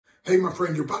Hey, my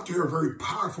friend, you're about to hear a very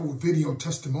powerful video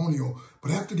testimonial, but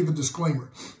I have to give a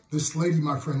disclaimer. This lady,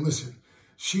 my friend, listen,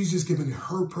 she's just giving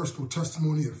her personal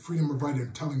testimony of freedom of writing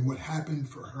and telling what happened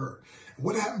for her.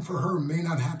 What happened for her may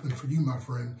not happen for you, my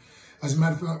friend. As a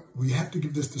matter of fact, we have to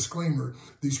give this disclaimer.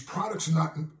 These products are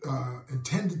not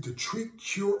intended to treat,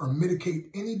 cure, or mitigate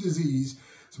any disease.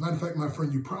 As a matter of fact, my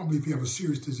friend, you probably, if you have a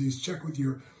serious disease, check with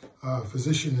your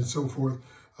physician and so forth.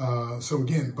 So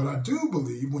again, but I do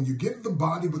believe when you give the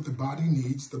body what the body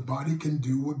needs, the body can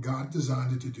do what God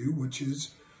designed it to do, which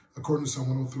is, according to Psalm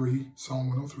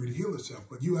 103, to heal itself.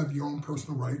 But you have your own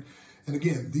personal right. And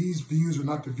again, these views are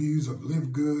not the views of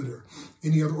Live Good or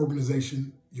any other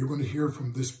organization. You're going to hear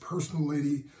from this personal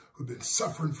lady who'd been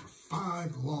suffering for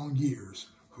 5 long years,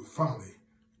 who finally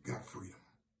got freedom.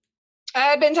 I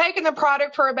had been taking the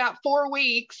product for about 4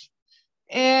 weeks,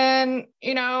 and,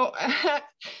 you know,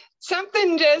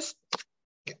 something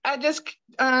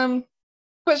I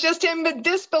was just in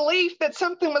disbelief that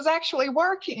something was actually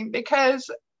working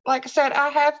because, like I said, I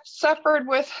have suffered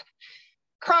with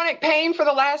chronic pain for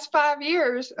the last 5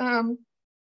 years. I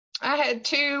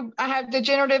have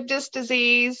degenerative disc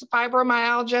disease,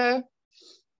 fibromyalgia.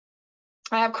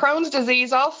 I have Crohn's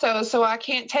disease also, so I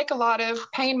can't take a lot of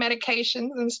pain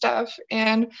medications and stuff.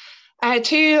 And I had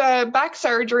 2 back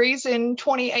surgeries in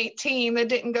 2018 that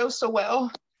didn't go so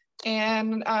well.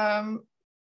 And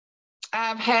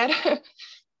I've had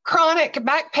chronic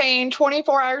back pain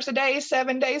 24 hours a day,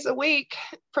 7 days a week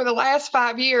for the last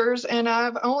 5 years. And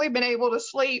I've only been able to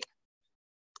sleep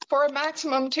for a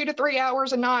maximum 2 to 3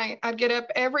 hours a night. I'd get up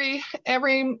every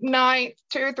night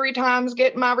 2 or 3 times,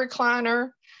 get in my recliner.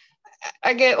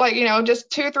 I get just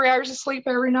 2 or 3 hours of sleep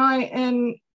every night,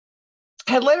 and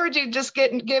had literally just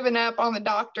given up on the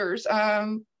doctors.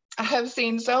 I have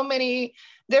seen so many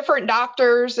different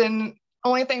doctors, and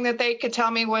only thing that they could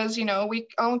tell me was,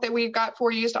 only thing we've got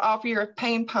for you is to offer you a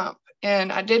pain pump.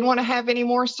 And I didn't want to have any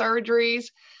more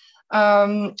surgeries.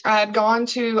 I had gone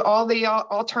to all the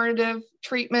alternative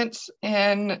treatments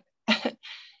and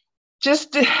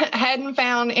just hadn't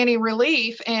found any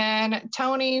relief. And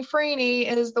Tony Freeney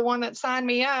is the one that signed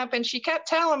me up, and she kept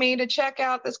telling me to check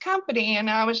out this company. And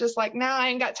I was just like, nah, I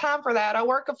ain't got time for that. I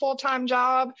work a full-time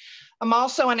job. I'm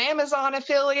also an Amazon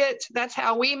affiliate. That's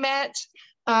how we met,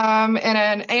 in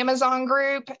an Amazon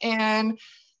group. And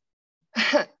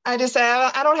I just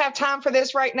said, I don't have time for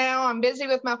this right now. I'm busy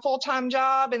with my full-time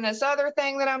job and this other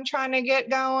thing that I'm trying to get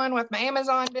going with my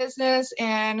Amazon business.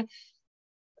 And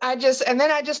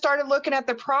then I just started looking at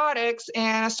the products,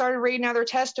 and I started reading other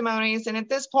testimonies. And at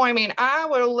this point, I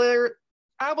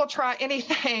will try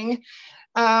anything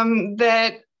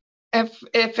that if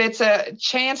it's a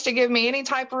chance to give me any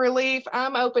type of relief,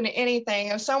 I'm open to anything.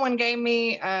 If someone gave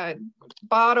me a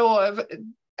bottle of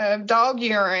dog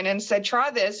urine and said, try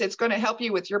this, it's going to help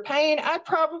you with your pain, I'd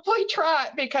probably try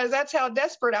it, because that's how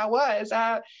desperate I was.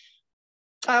 I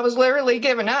was literally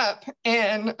giving up.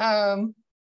 And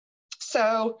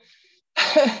so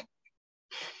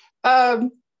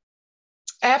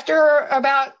after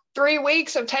about 3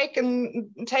 weeks of taking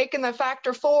the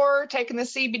Factor 4, taking the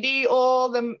CBD oil,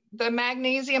 the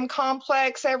magnesium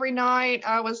complex every night,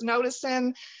 I was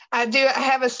noticing I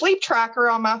have a sleep tracker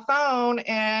on my phone,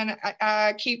 and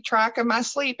I keep track of my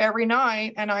sleep every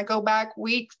night. And I go back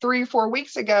 3 or 4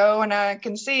 weeks ago, and I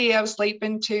can see I was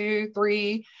sleeping 2,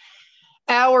 3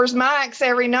 hours max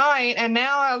every night. And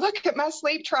now I look at my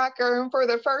sleep tracker, and for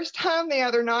the first time the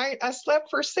other night, I slept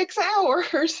for 6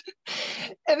 hours.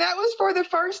 And that was for the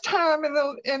first time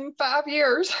in 5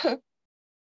 years.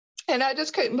 And I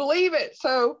just couldn't believe it.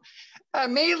 So I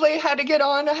immediately had to get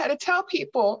on. I had to tell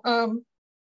people.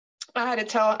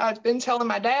 I've been telling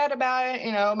my dad about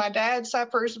it. My dad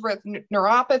suffers with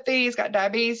neuropathy. He's got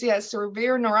diabetes. He has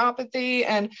severe neuropathy.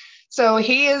 And so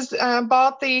he has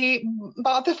bought the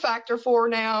Factor 4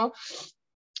 now.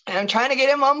 And I'm trying to get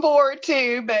him on board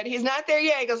too, but he's not there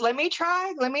yet. He goes, let me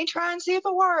try and see if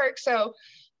it works. So,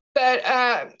 but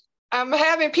I'm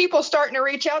having people starting to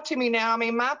reach out to me now.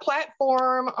 My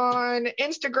platform on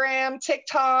Instagram,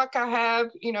 TikTok, I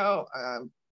have,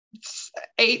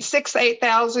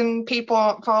 8,000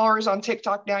 followers on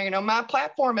TikTok now. My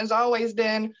platform has always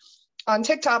been on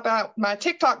TikTok. My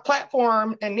TikTok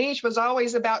platform and niche was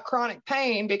always about chronic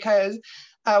pain, because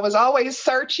I was always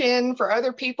searching for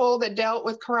other people that dealt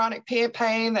with chronic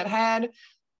pain, that had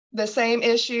the same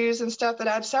issues and stuff that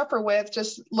I'd suffer with,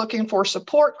 just looking for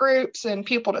support groups and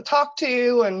people to talk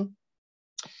to. And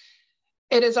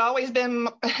it has always been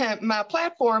my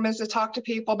platform is to talk to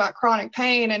people about chronic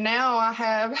pain. And now I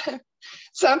have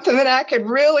something that I could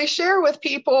really share with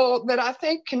people that I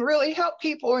think can really help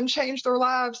people and change their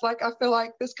lives. Like I feel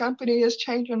like this company is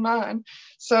changing mine.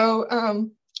 So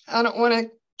I don't want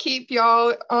to keep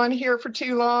y'all on here for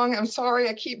too long. I'm sorry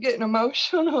I keep getting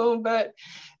emotional, but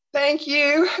thank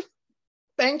you.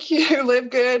 Thank you, Live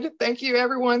Good. Thank you,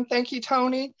 everyone. Thank you,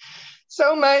 Tony,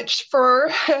 so much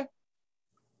for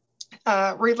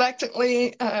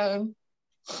reluctantly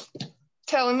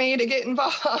telling me to get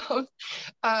involved.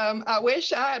 I wish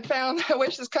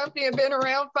this company had been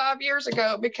around 5 years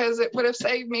ago, because it would have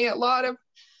saved me a lot of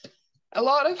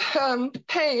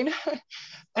pain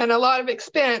and a lot of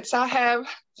expense. I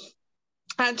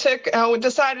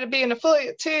decided to be an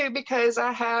affiliate too, because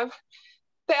I have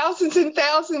thousands and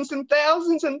thousands and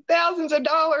thousands and thousands of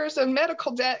dollars in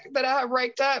medical debt that I have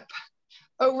raked up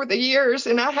over the years.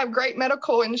 And I have great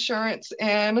medical insurance,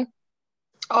 and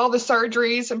all the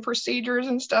surgeries and procedures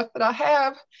and stuff that I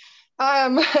have,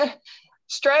 I'm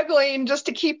struggling just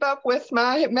to keep up with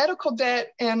my medical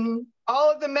debt and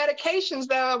all of the medications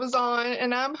that I was on.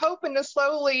 And I'm hoping to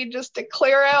slowly just to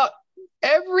clear out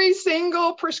every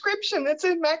single prescription that's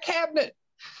in my cabinet.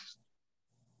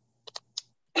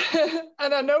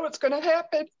 And I know it's going to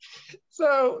happen.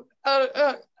 So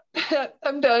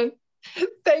I'm done.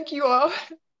 Thank you all.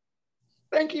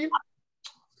 Thank you.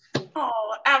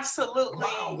 Oh, absolutely.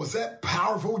 Wow, was that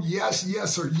powerful? Yes,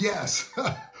 yes, or yes.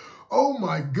 Oh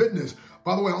my goodness.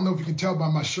 By the way, I don't know if you can tell by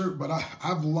my shirt, but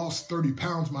I've lost 30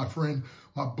 pounds, my friend.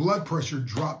 My blood pressure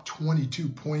dropped 22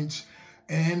 points.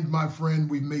 And my friend,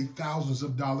 we've made thousands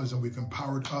of dollars, and we've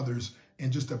empowered others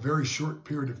in just a very short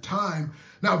period of time.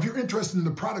 Now, if you're interested in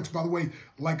the products, by the way,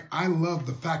 like I love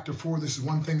the Factor 4. This is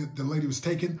one thing that the lady was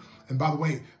taking. And by the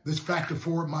way, this Factor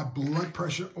 4, my blood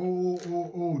pressure,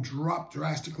 dropped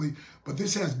drastically. But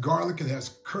this has garlic, it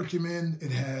has curcumin,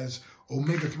 it has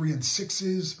omega-3 and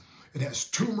 6s. It has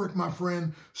turmeric, my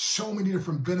friend, so many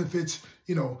different benefits.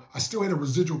 You know, I still had a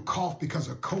residual cough because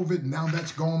of COVID. Now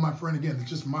that's gone, my friend. Again, it's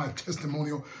just my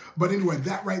testimonial. But anyway,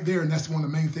 that right there, and that's one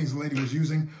of the main things the lady was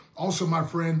using. Also, my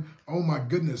friend, oh my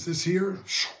goodness, this here,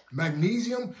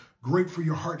 magnesium, great for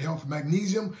your heart health.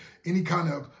 Magnesium, any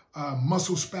kind of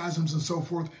muscle spasms and so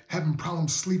forth, having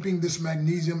problems sleeping, this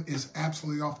magnesium is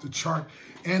absolutely off the chart.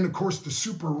 And of course, the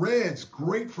super reds,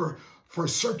 great for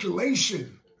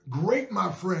circulation. Great,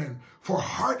 my friend, for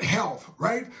heart health,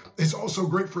 right? It's also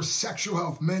great for sexual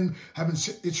health. Men having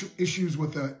issues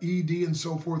with ED and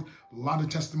so forth. A lot of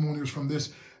testimonials from this.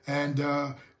 And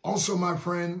also, my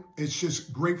friend, it's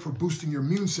just great for boosting your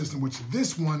immune system, which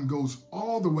this one goes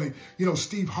all the way. You know,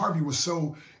 Steve Harvey was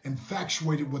so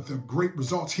infatuated with the great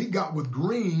results he got with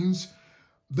greens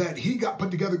that he got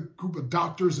put together a group of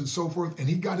doctors and so forth, and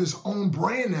he got his own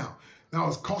brand now. Now, it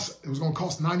was going to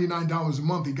cost $99 a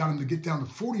month. He got them to get down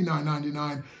to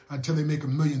 $49.99 until they make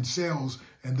 1 million sales,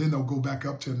 and then they'll go back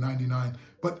up to $99.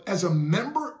 But as a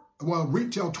member, well,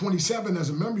 retail $27. As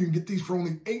a member, you can get these for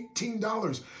only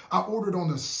 $18. I ordered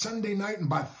on a Sunday night, and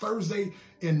by Thursday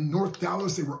in North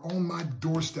Dallas, they were on my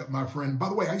doorstep, my friend. By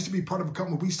the way, I used to be part of a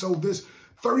company. We sold this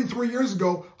 33 years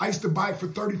ago. I used to buy it for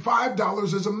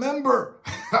 $35 as a member,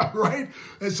 right?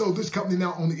 And so this company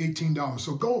now only $18.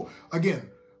 So go, again,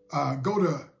 go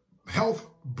to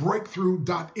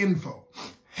healthbreakthrough.info.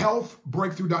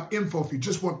 Healthbreakthrough.info if you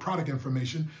just want product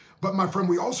information. But my friend,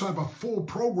 we also have a full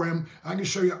program. I can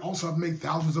show you also I've made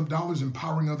thousands of dollars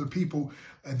empowering other people.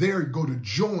 There, go to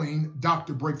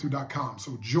joindrbreakthrough.com.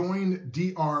 So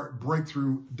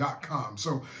joindrbreakthrough.com.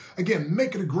 So again,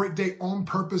 make it a great day on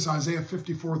purpose. Isaiah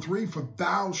 54:3, for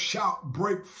thou shalt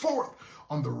break forth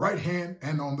on the right hand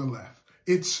and on the left.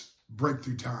 It's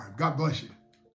breakthrough time. God bless you.